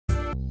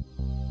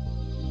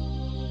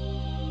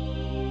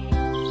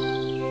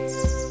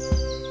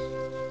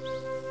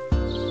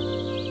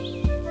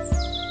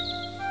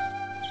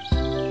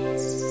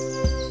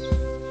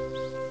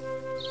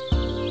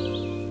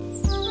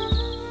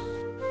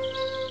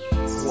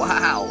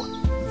Wow,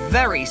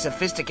 very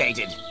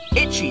sophisticated.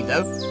 Itchy,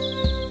 though.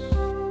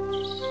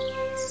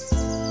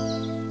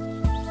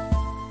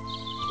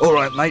 All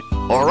right, mate.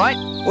 All right.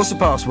 What's the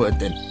password,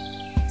 then?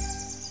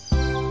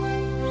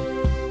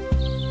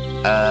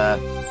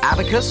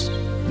 Abacus?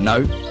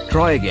 No.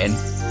 Try again.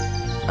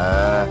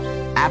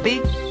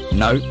 Abbey?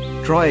 No.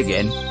 Try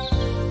again.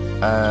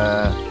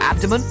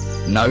 Abdomen?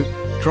 No.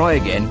 Try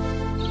again.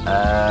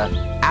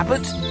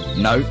 Abbot?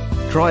 No.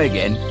 Try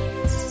again.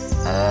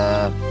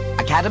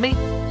 Academy?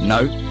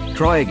 No.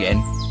 Try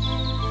again.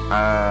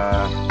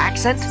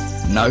 Accent?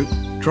 No.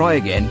 Try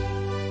again.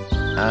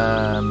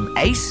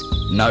 Ace?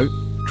 No.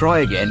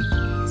 Try again.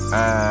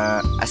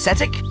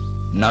 Ascetic?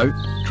 No.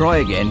 Try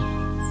again.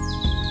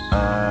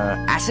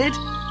 Acid?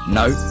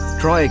 No.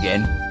 Try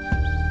again.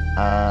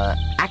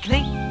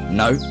 Acne?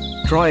 No.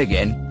 Try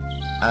again.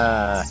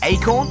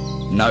 Acorn?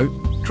 No.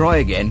 Try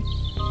again.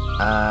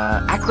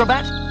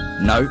 Acrobat?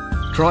 No.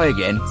 Try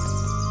again.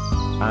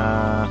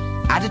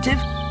 Additive?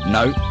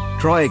 No.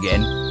 Try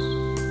again.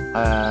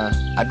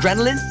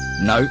 Adrenaline?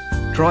 No.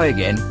 Try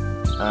again.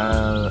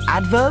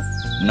 Adverb?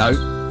 No.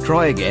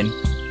 Try again.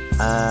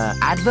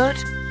 Advert?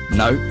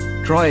 No.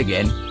 Try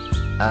again.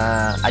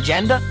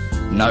 Agenda?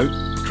 No.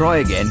 Try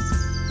again.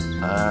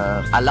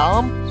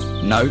 Alarm?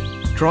 No.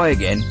 Try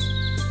again.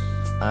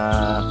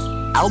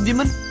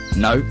 Albumin?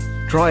 No.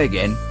 Try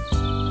again.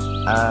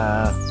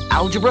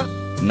 Algebra?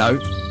 No.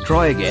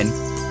 Try again.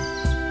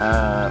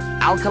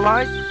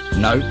 Alkali?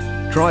 No.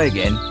 Try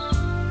again.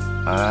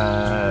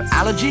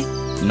 Allergy?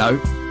 No.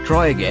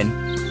 Try again.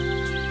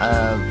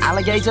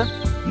 Alligator?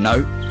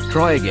 No.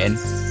 Try again.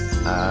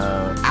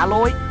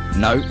 Alloy?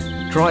 No.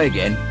 Try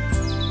again.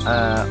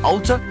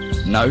 Altar?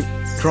 No.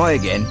 Try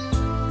again.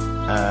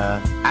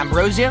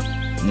 Ambrosia?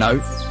 No.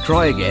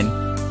 Try again.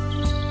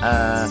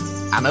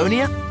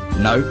 Ammonia?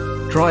 No.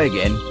 Try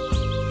again.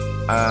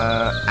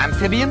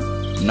 Amphibian?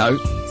 No.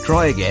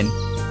 Try again.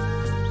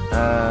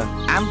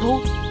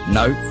 Ample?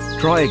 No.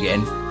 Try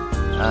again.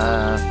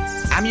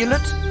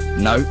 Amulet?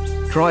 No.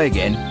 Try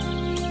again.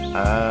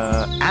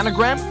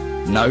 Anagram?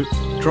 No.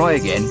 Try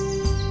again.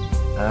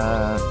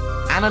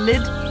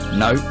 Annelid?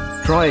 No.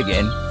 Try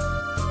again.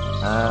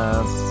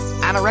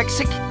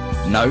 Anorexic?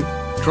 No.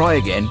 Try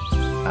again.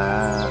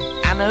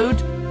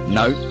 Anode?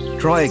 No.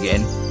 Try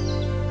again.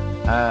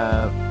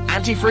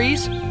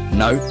 Antifreeze?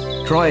 No.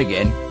 Try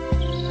again.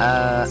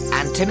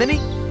 Antimony?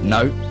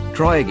 No.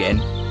 Try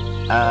again.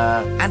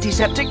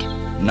 Antiseptic?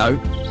 No.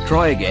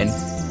 Try again.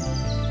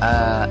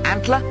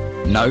 Antler?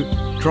 No.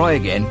 Try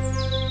again.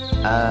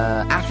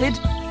 Aphid?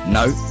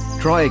 No.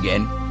 Try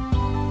again.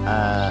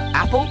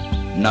 Apple?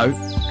 No.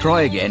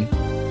 Try again.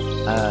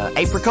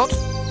 Apricot?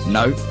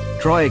 No.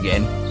 Try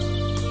again.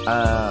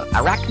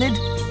 Arachnid?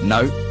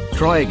 No.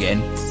 Try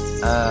again.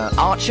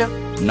 Archer?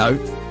 No.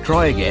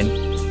 Try again.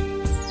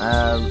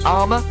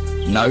 Armor?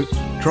 No.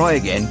 Try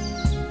again.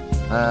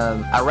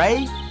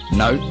 Array?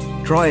 No.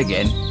 Try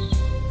again.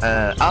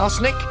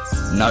 Arsenic?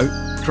 No.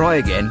 Try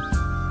again.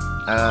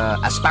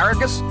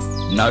 Asparagus?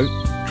 No.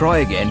 Try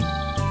again.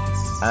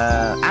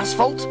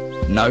 Asphalt?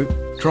 No.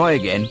 Try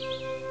again.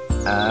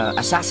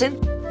 Assassin?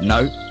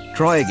 No.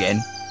 Try again.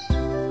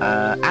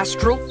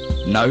 Astral?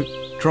 No.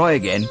 Try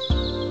again.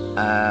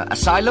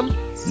 Asylum?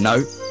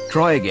 No.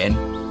 Try again.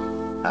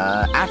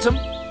 Atom?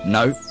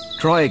 No.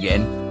 Try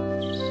again.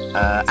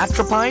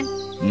 Atropine?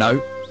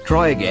 No.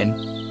 Try again.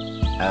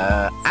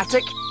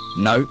 Attic?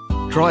 No.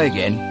 Try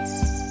again.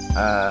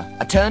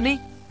 Attorney?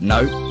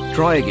 No.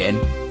 Try again.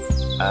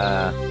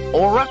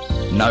 Aura?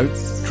 No.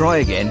 Try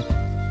again.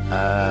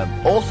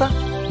 Author?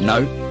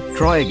 No.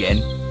 Try again.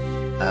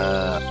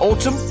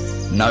 Autumn?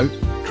 No.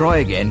 Try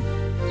again.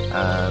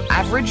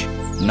 Average?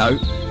 No.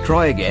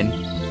 Try again.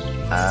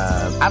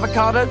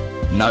 Avocado?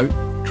 No.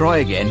 Try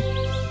again.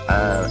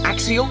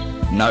 Axial?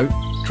 No.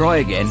 Try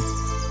again.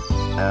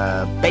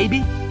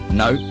 Baby?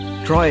 No.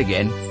 Try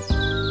again.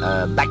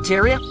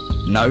 Bacteria?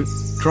 No.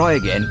 Try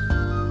again.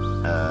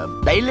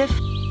 Bailiff?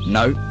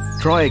 No.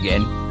 Try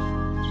again.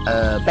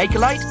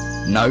 Bakelite?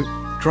 No.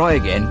 Try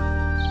again.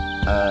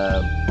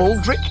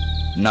 Baldric?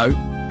 No.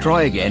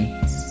 Try again.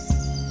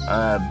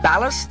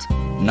 Ballast?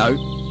 No.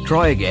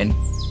 Try again.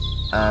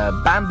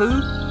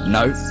 Bamboo?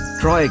 No.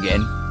 Try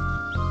again.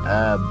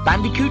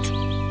 Bandicoot?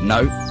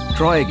 No.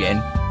 Try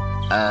again.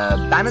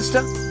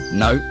 Banister?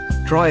 No.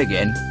 Try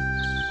again.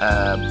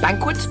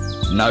 Banquet?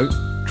 No.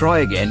 Try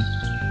again.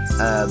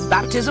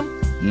 Baptism?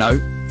 No.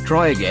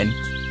 Try again.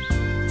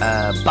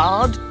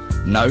 Bard?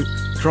 No.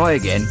 Try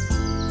again.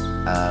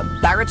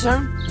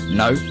 Baritone?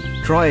 No.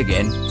 Try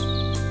again.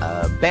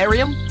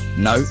 Barium?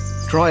 No.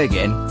 Try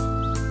again.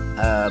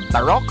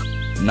 Baroque?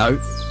 No.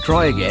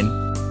 Try again.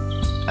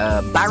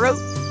 Barrow?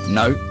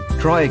 No.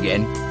 Try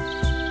again.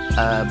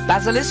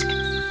 Basilisk?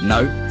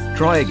 No.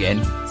 Try again.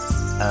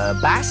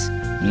 Bass?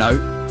 No.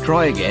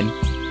 Try again.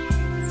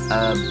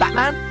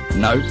 Batman?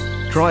 No.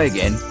 Try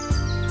again.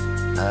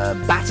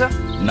 Batter?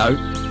 No.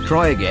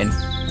 Try again.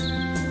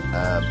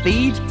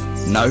 Bead?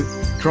 No.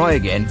 Try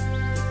again.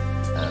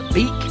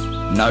 Beak?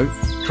 No.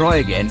 Try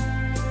again.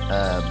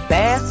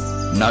 Bear?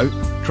 No.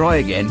 Try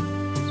again.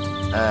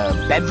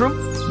 Bedroom?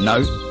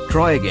 No,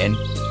 try again.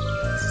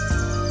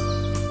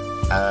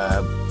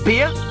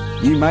 Beer?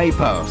 You may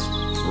pass.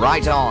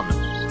 Right on.